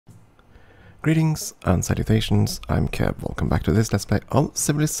Greetings and salutations, I'm Keb. Welcome back to this Let's Play of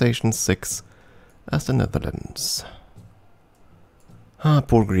Civilization 6 as the Netherlands. Ah,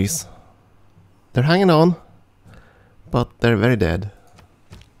 poor Greece. They're hanging on, but they're very dead.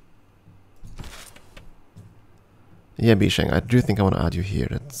 Yeah, Bisheng, I do think I want to add you here.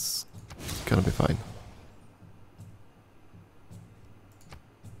 It's gonna be fine.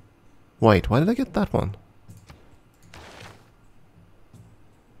 Wait, why did I get that one?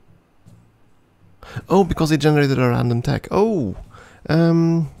 Oh, because it generated a random tech. Oh!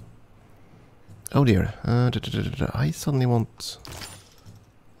 Oh dear. I suddenly want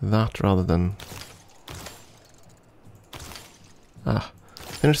that rather than... Ah.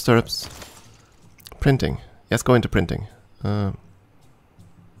 Finish stirrups. Printing. Yes, go into printing. Want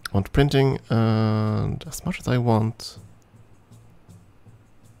printing, and as much as I want...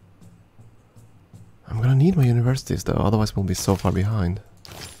 I'm gonna need my universities though, otherwise we'll be so far behind.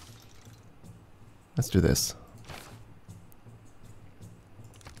 Let's do this.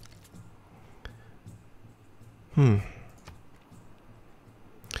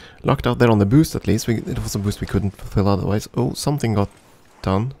 Locked out there on the boost at least. It was a boost we couldn't fulfill otherwise. Oh, something got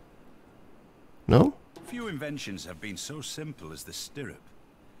done. No? Few inventions have been so simple as the stirrup,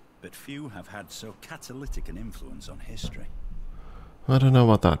 but few have had so catalytic an influence on history. I don't know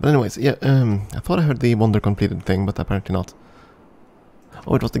about that. But anyways, yeah, I thought I heard the wonder completed thing, but apparently not.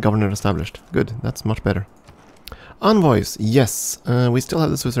 Oh, it was the governor established. Good, that's much better. Envoys, yes. We still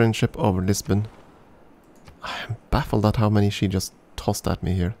have the suzerainship over Lisbon. I'm baffled at how many she just tossed at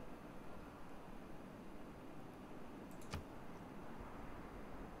me here.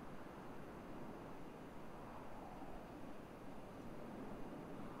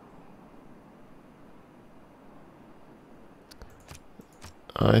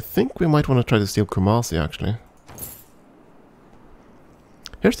 I think we might want to try to steal Kumasi, actually.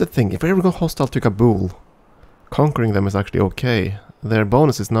 Here's the thing, if we ever go hostile to Kabul, conquering them is actually okay. Their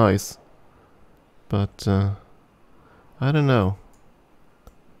bonus is nice. But, I don't know.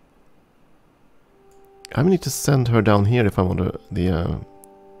 I need to send her down here if I want to, the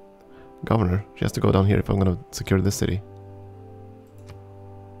governor. She has to go down here if I'm going to secure this city.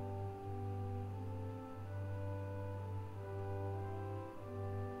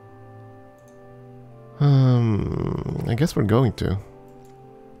 I guess we're going to.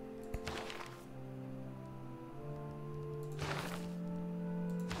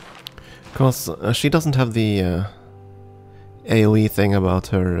 Because she doesn't have the AoE thing about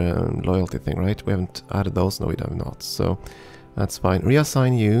her loyalty thing, right? We haven't added those. No, we have not. So that's fine.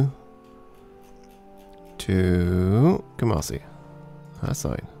 Reassign you to Kumasi.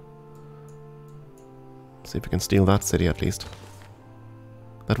 Assign. See if we can steal that city at least.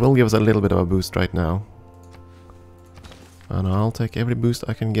 That will give us a little bit of a boost right now. And I'll take every boost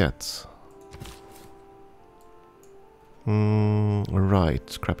I can get.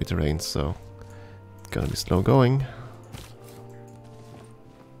 Right, crappy terrain, so it's gonna be slow going.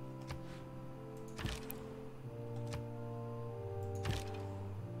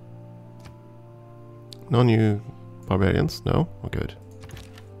 No new barbarians? No? Oh, good.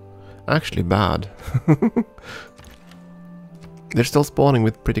 Actually bad. They're still spawning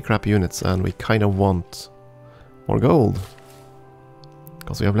with pretty crappy units, and we kind of want more gold.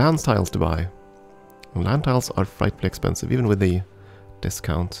 Because we have land tiles to buy. And land tiles are frightfully expensive, even with the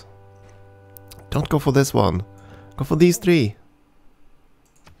discount. Don't go for this one. Go for these three.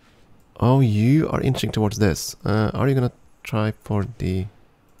 Oh, you are inching towards this. Are you gonna try for the...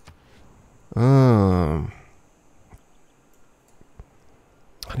 I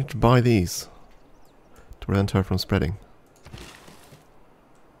need to buy these to prevent her from spreading.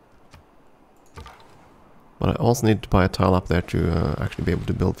 But I also need to buy a tile up there to actually be able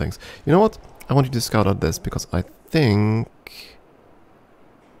to build things. You know what? I want you to scout out this because I think...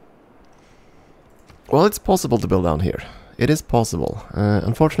 Well, it's possible to build down here. It is possible.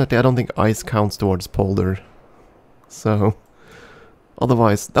 Unfortunately, I don't think ice counts towards Polder. So...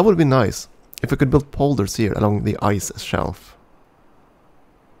 Otherwise, that would be nice. If we could build polders here along the ice shelf.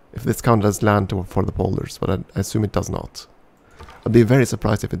 If this counted as land for the polders, but I assume it does not. I'd be very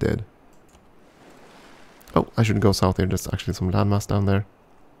surprised if it did. Oh, I should go south here. There's actually some landmass down there.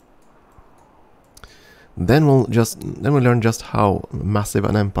 Then we'll learn just how massive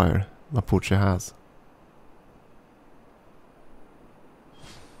an empire Mapuche has.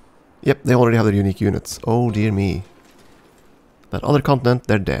 Yep, they already have their unique units. Oh dear me. That other continent,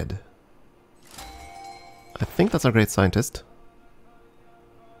 they're dead. I think that's our great scientist.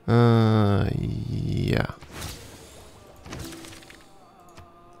 Yeah.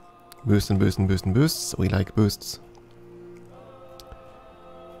 Boost and boost and boost and boosts. We like boosts.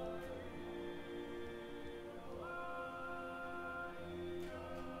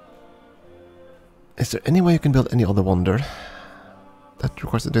 Is there any way you can build any other wonder? That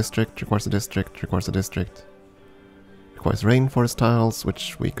requires a district, requires a district, requires a district. Requires rainforest tiles,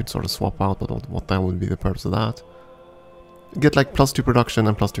 which we could sort of swap out, but what the hell would be the purpose of that? Get like +2 production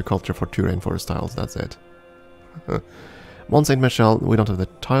and +2 culture for 2 rainforest tiles, that's it. Mont Saint Michel, we don't have the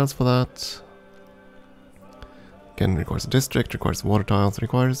tiles for that. Again, requires a district, requires water tiles,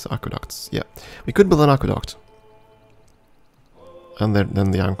 requires aqueducts. Yeah, we could build an aqueduct. And then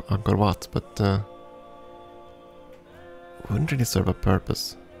the Angkor Wat, but wouldn't really serve a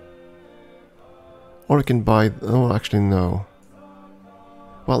purpose. Or we can buy... oh, actually no.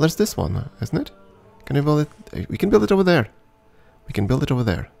 Well, there's this one, isn't it? Can we build it? We can build it over there. We can build it over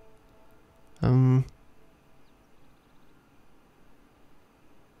there.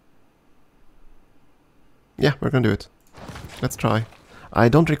 Yeah, we're gonna do it. Let's try. I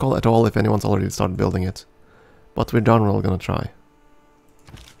don't recall at all if anyone's already started building it. But we're darn well gonna try.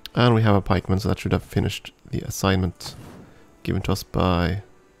 And we have a pikeman, so that should have finished the assignment given to us by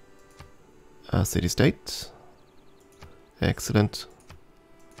a city-state. Excellent.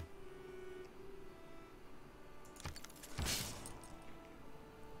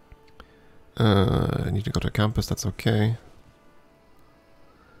 I need to go to campus, that's okay.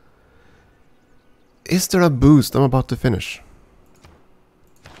 Is there a boost? I'm about to finish.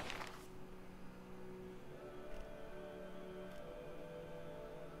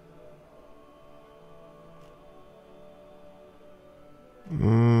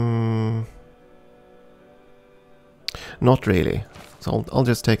 Not really. So I'll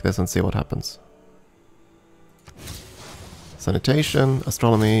just take this and see what happens. Sanitation,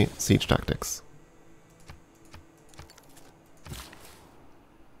 astronomy, siege tactics.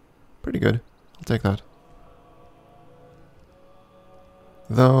 Pretty good. I'll take that.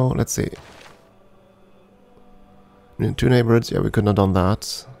 Though, let's see. 2 neighborhoods, yeah, we couldn't have done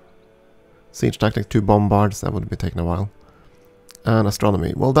that. Siege tactics, 2 bombards, that would be taking a while. And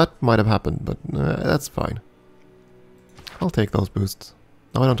astronomy, well, that might have happened, but that's fine. I'll take those boosts.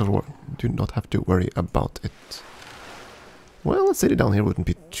 Now I do not have to worry about it. Well, a city down here wouldn't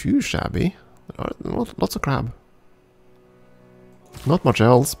be too shabby. There are lots of crab. Not much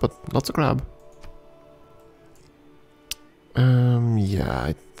else, but lots of crab. Yeah,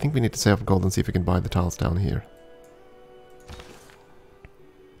 I think we need to save up gold and see if we can buy the tiles down here.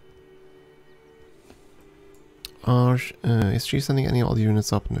 Is she sending any other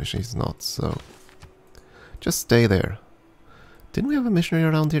units up? No, she's not, so... just stay there. Didn't we have a missionary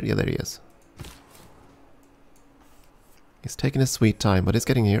around here? Yeah, there he is. He's taking his sweet time, but he's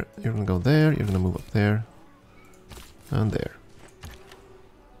getting here. You're gonna go there, you're gonna move up there. And there.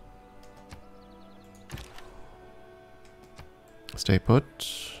 Stay put.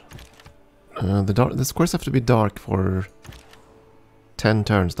 The squares have to be dark for 10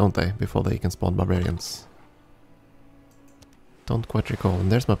 turns, don't they? Before they can spawn barbarians. Don't quite recall. And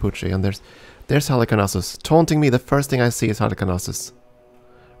there's Mapuche, and there's Halicarnassus. Taunting me, the first thing I see is Halicarnassus.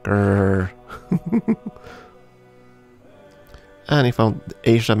 Grrr. And he found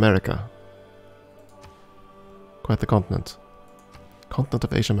Asia America. Quite the continent. Continent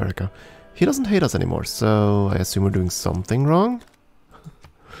of Asia America. He doesn't hate us anymore, so I assume we're doing something wrong.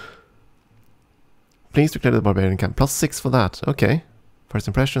 Please declare the barbarian camp. +6 for that. Okay. First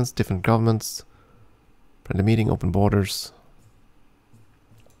impressions, different governments. Friendly meeting, open borders.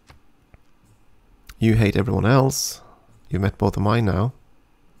 You hate everyone else. You met both of mine now.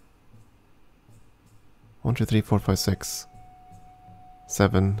 1, 2, 3, 4, 5, 6.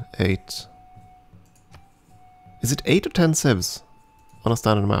 7, 8. Is it 8 or 10 civs on a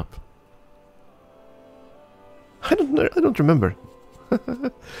standard map? I don't know. I don't remember.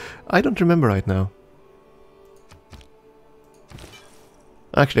 I don't remember right now.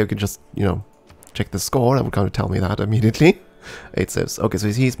 Actually, I could just, you know, check the score. That would kind of tell me that immediately. 8 civs. Okay, so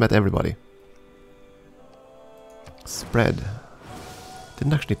he's met everybody. Spread.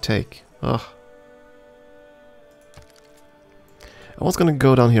 Didn't actually take. Ugh. I was gonna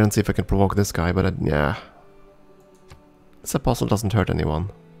go down here and see if I can provoke this guy, but yeah. This apostle doesn't hurt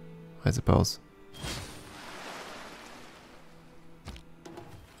anyone, I suppose.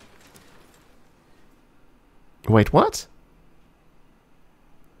 Wait, what?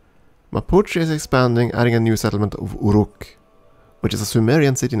 Mapuche is expanding, adding a new settlement of Uruk, which is a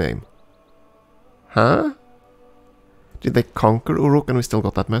Sumerian city name. Huh? Did they conquer Uruk and we still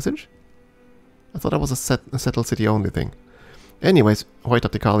got that message? I thought that was a settled city only thing. Anyways, White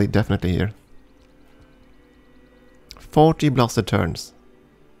Atikali definitely here. 40 blasted turns.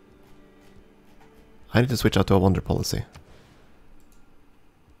 I need to switch out to a wonder policy.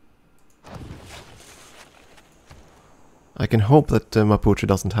 I can hope that Mapuche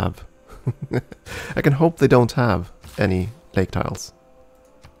doesn't have I can hope they don't have any lake tiles.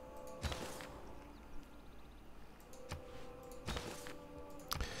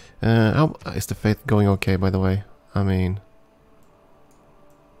 How is the faith going okay, by the way? I mean,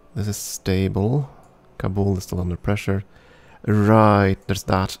 this is stable. Kabul is still under pressure. Right, there's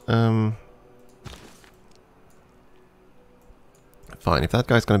that. Fine, if that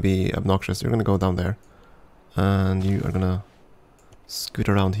guy's gonna be obnoxious, you're gonna go down there. And you are gonna scoot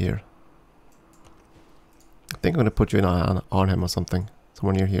around here. I think I'm gonna put you in Arnhem or something.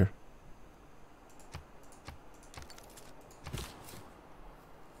 Somewhere near here.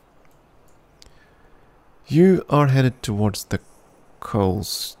 You are headed towards the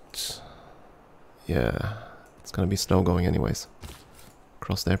coast. Yeah, it's gonna be slow going anyways.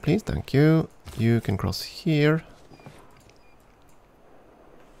 Cross there, please. Thank you. You can cross here.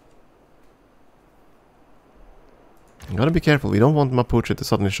 You gotta be careful. We don't want Mapuche to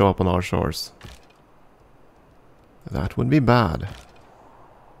suddenly show up on our shores. That would be bad.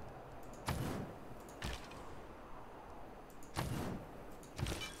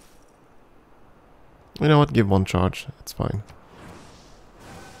 You know what? Give one charge. It's fine.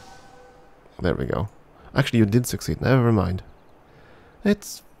 There we go. Actually, you did succeed. Never mind.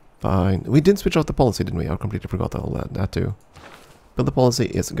 It's fine. We did switch off the policy, didn't we? I completely forgot all that too. But the policy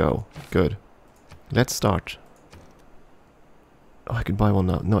is go. Good. Let's start. Oh, I could buy one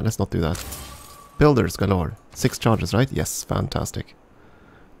now. No, let's not do that. Builders galore. 6 charges, right? Yes, fantastic.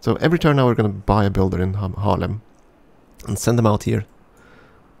 So every turn now we're going to buy a builder in Harlem. And send them out here.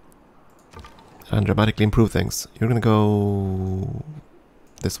 And dramatically improve things. You're going to go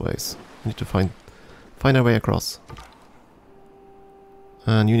this ways. We need to find our way across.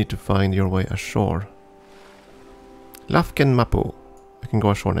 And you need to find your way ashore. Lafken Mapu. We can go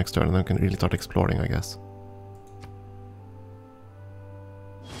ashore next turn and then we can really start exploring, I guess.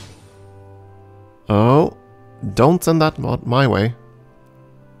 Oh, don't send that my way.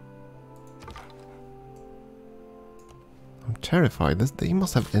 I'm terrified. They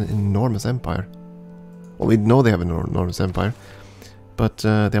must have an enormous empire. Well, we know they have an enormous empire. But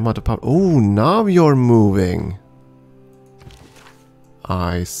the amount of power... Oh, now you're moving.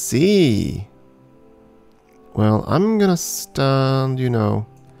 I see. Well, I'm gonna stand, you know,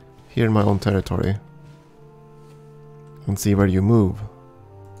 here in my own territory. And see where you move.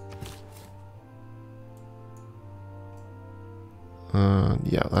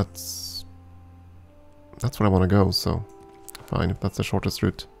 Yeah, that's where I want to go, so fine, if that's the shortest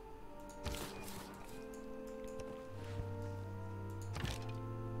route.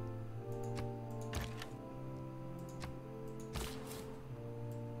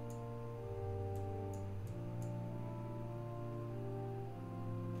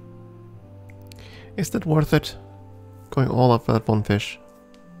 Is that worth it? Going all up for that one fish?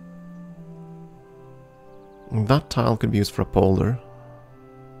 That tile could be used for a polder.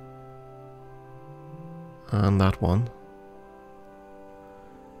 And that one.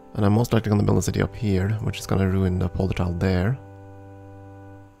 And I'm most likely going to build a city up here, which is going to ruin the polder tile there.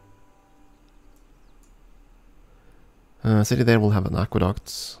 City there will have an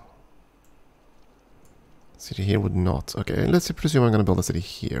aqueduct. City here would not. Okay, let's presume I'm going to build a city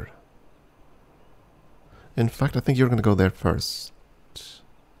here. In fact, I think you're going to go there first.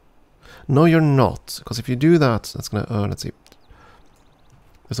 No, you're not. Because if you do that, that's going to... let's see.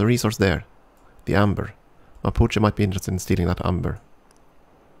 There's a resource there. The amber. Mapuche might be interested in stealing that amber.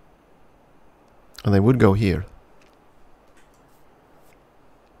 And they would go here.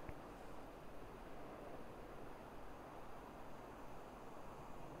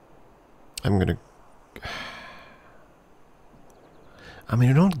 I'm going to... I mean,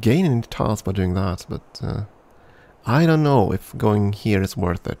 you don't gain any tiles by doing that, but I don't know if going here is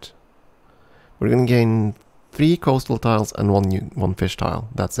worth it. We're going to gain 3 coastal tiles and one fish tile.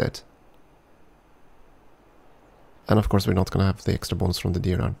 That's it. And of course, we're not going to have the extra bonus from the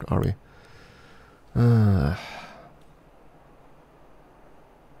deer, are we? Ah,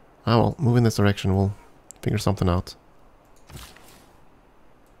 well, move in this direction. We'll figure something out.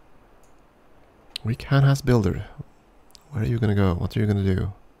 We can has builder. Where are you gonna go? What are you gonna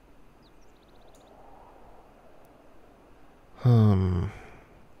do?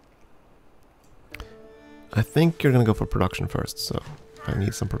 I think you're gonna go for production first, so I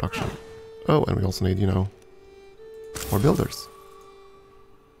need some production. Oh, and we also need, you know, more builders.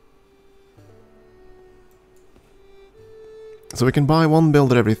 So we can buy 1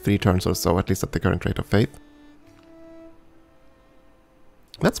 builder every 3 turns or so, at least at the current rate of faith.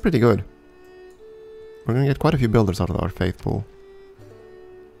 That's pretty good. We're going to get quite a few builders out of our faith pool.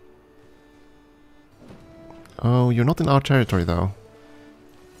 Oh, you're not in our territory though.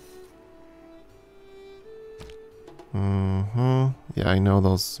 Yeah, I know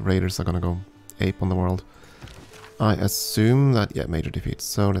those raiders are gonna go ape on the world. I assume that, yeah, major defeats.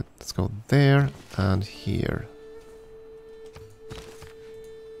 So let's go there and here.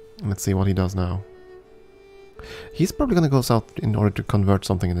 And let's see what he does now. He's probably gonna go south in order to convert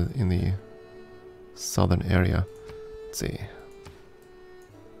something in the southern area. Let's see.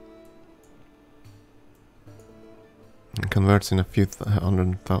 It converts in a few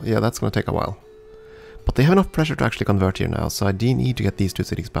hundred. Yeah, that's gonna take a while. But they have enough pressure to actually convert here now, so I do need to get these two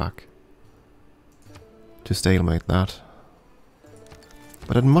cities back to stalemate that.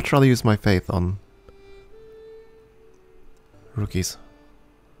 But I'd much rather use my faith on rookies.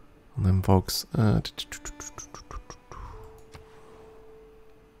 On them folks.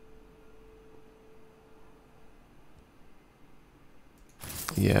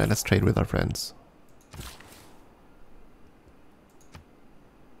 Yeah, let's trade with our friends.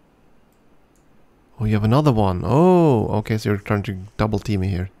 Oh, you have another one. Oh, okay, so you're trying to double team me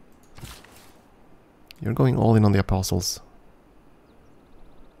here. You're going all in on the apostles.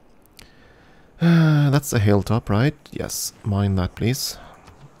 That's a hilltop, right? Yes, mine that, please.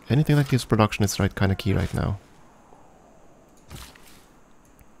 Anything that gives production is right, kind of key right now.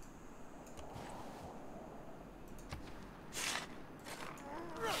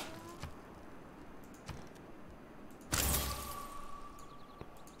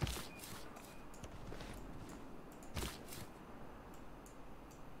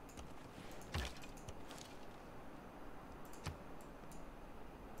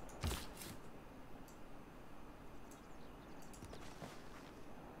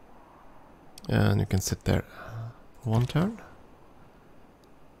 And you can sit there one turn.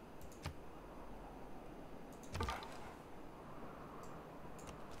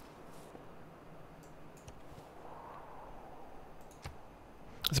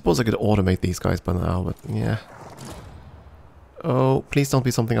 I suppose I could automate these guys by now, but yeah. Oh, please don't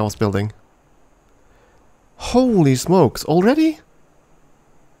be something I was building. Holy smokes, already?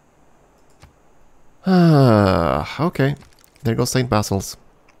 Ah, okay. There goes St. Basil's.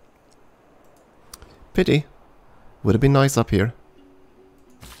 Pity. Would have been nice up here.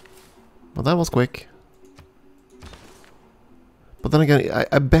 Well, that was quick. But then again,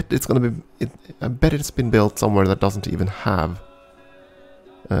 I bet it's gonna be... I bet it's been built somewhere that doesn't even have...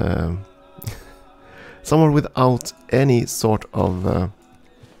 somewhere without any sort of...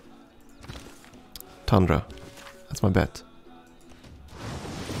 tundra. That's my bet.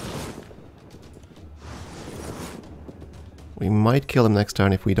 We might kill him next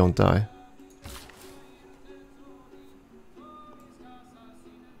turn if we don't die.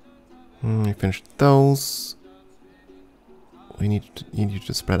 We finished those. We need you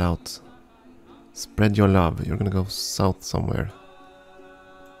to spread out. Spread your love. You're gonna go south somewhere.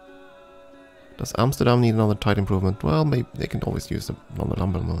 Does Amsterdam need another tide improvement? Well, maybe they can always use another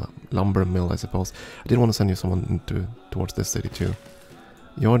lumber mill, I suppose. I did want to send you someone towards this city too.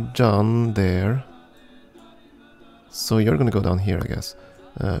 You're done there. So you're gonna go down here, I guess.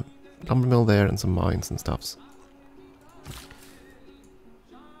 Lumber mill there and some mines and stuffs.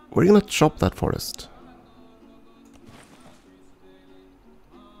 We're gonna chop that forest.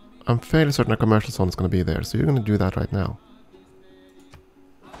 I'm fairly certain a commercial zone is gonna be there, so you're gonna do that right now.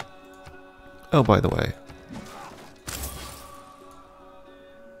 Oh, by the way.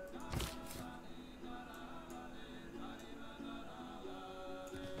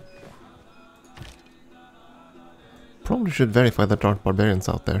 Probably should verify that there aren't barbarians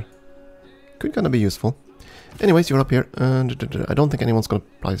out there. Could kinda be useful. Anyways, you're up here, and I don't think anyone's gonna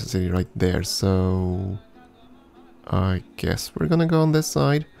place a city right there, so... I guess we're gonna go on this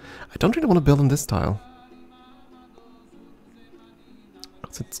side. I don't really want to build on this tile.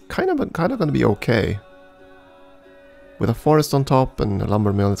 It's kind of gonna be okay. With a forest on top and a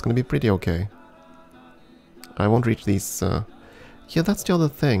lumber mill, it's gonna be pretty okay. I won't reach these... Yeah, that's the other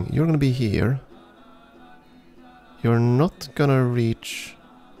thing. You're gonna be here. You're not gonna reach...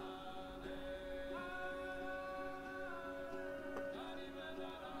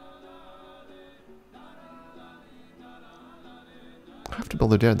 I have to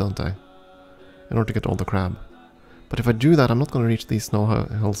build it there, don't I? In order to get all the crab. But if I do that, I'm not going to reach these snow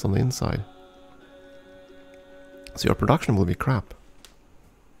hills on the inside. So your production will be crap.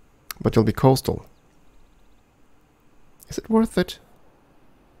 But you'll be coastal. Is it worth it?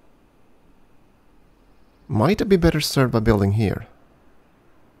 Might it be better served by building here?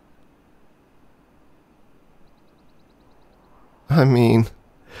 I mean,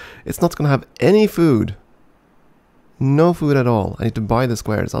 it's not going to have any food. No food at all. I need to buy the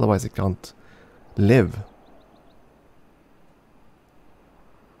squares, otherwise it can't live.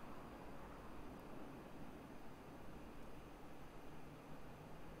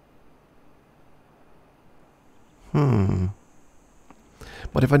 But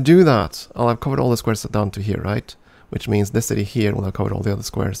if I do that, I'll have covered all the squares down to here, right? Which means this city here will have covered all the other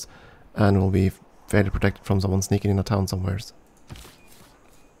squares and will be fairly protected from someone sneaking in a town somewheres.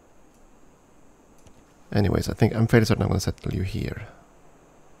 Anyways, I think I'm fairly certain I'm going to settle you here.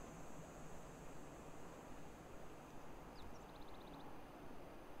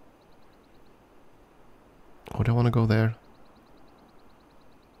 Or do I want to go there?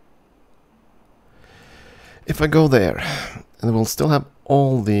 If I go there, and we'll still have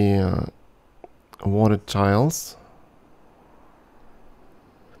all the water tiles,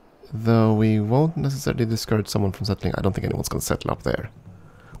 though we won't necessarily discourage someone from settling. I don't think anyone's going to settle up there.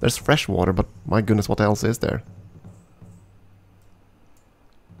 There's fresh water, but my goodness, what else is there?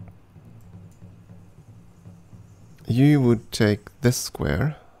 You would take this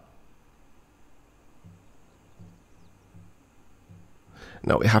square.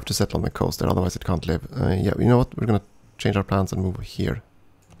 No, we have to settle on the coast there, otherwise it can't live. Yeah, you know what? We're gonna change our plans and move here.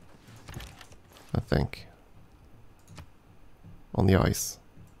 I think. On the ice.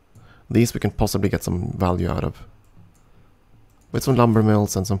 These we can possibly get some value out of. With some lumber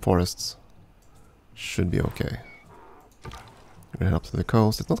mills and some forests. Should be okay. We're gonna head up to the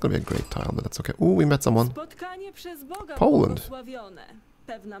coast. It's not gonna be a great tile, but that's okay. Ooh, we met someone. Poland.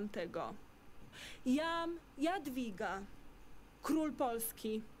 Król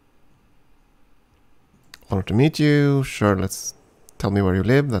Polski. Honor to meet you. Sure, let's tell me where you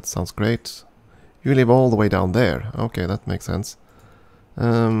live. That sounds great. You live all the way down there. Okay, that makes sense.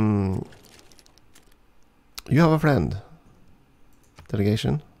 You have a friend.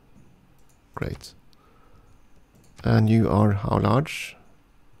 Delegation. Great. And you are how large?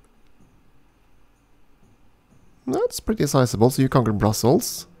 That's pretty sizable. So you conquered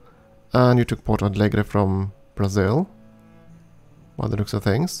Brussels. And you took Porto Alegre from Brazil. By the looks of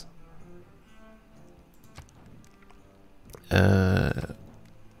things.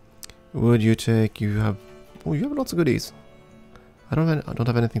 Would you take... You have... Oh, you have lots of goodies. I don't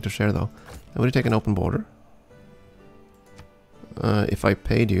have anything to share though. Would you take an open border? If I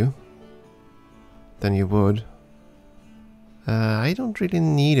paid you, then you would. I don't really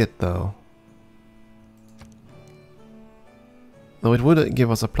need it though. Though it would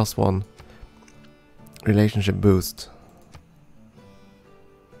give us a +1 relationship boost.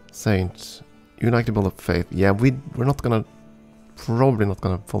 Saint, you like to build up faith. Yeah, we're not gonna... Probably not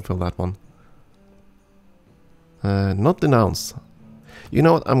gonna fulfill that one. Not denounce. You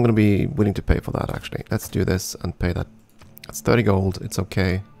know what? I'm gonna be willing to pay for that actually. Let's do this and pay that. It's 30 gold. It's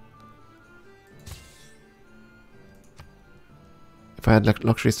okay. If I had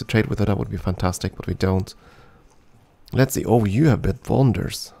luxuries to trade with it, that would be fantastic, but we don't. Let's see. Oh, you have built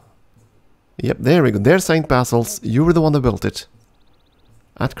wonders. Yep, there we go. There's St. Basil's. You were the one that built it.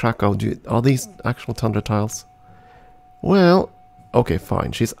 At Krakow. Are these actual tundra tiles? Well, okay,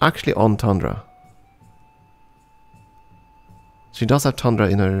 fine. She's actually on tundra. She does have tundra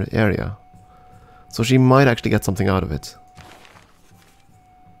in her area. So she might actually get something out of it.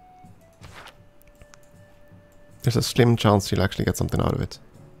 There's a slim chance she'll actually get something out of it.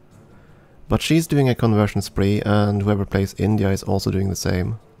 But she's doing a conversion spree, and whoever plays India is also doing the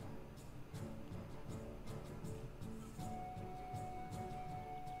same.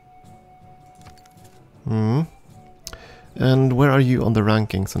 And where are you on the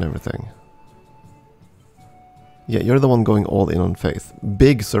rankings and everything? Yeah, you're the one going all in on faith.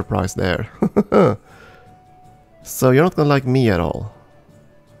 Big surprise there. So you're not gonna like me at all.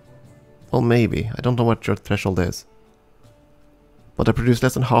 Well, maybe. I don't know what your threshold is. But I produce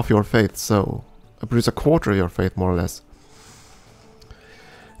less than half your faith, so... I produce a quarter of your faith, more or less.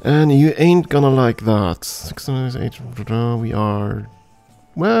 And you ain't gonna like that. 608, we are...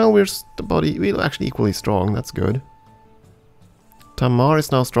 Well, we're actually equally strong. That's good. Tamar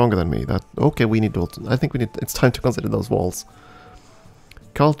is now stronger than me. Okay, we need to... I think it's time to consider those walls.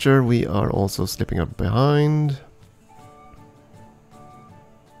 Culture, we are also slipping up behind.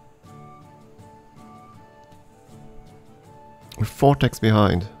 We're 4 techs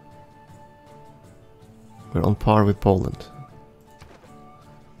behind. We're on par with Poland.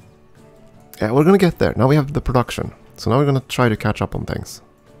 Yeah, we're gonna get there. Now we have the production. So now we're gonna try to catch up on things.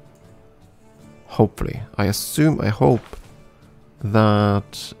 Hopefully. I hope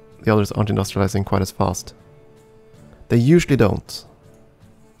that the others aren't industrializing quite as fast. They usually don't.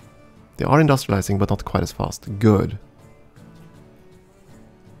 They are industrializing, but not quite as fast. Good.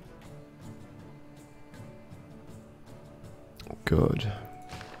 Good.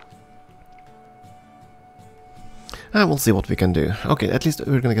 And we'll see what we can do. Okay, at least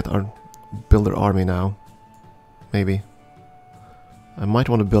we're gonna get our builder army now. Maybe. I might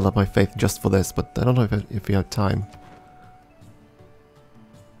want to build up my faith just for this, but I don't know if we have time.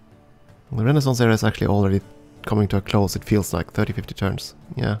 The Renaissance era is actually already coming to a close, it feels like. 30-50 turns.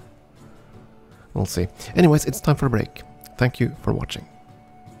 Yeah. We'll see. Anyways, it's time for a break. Thank you for watching.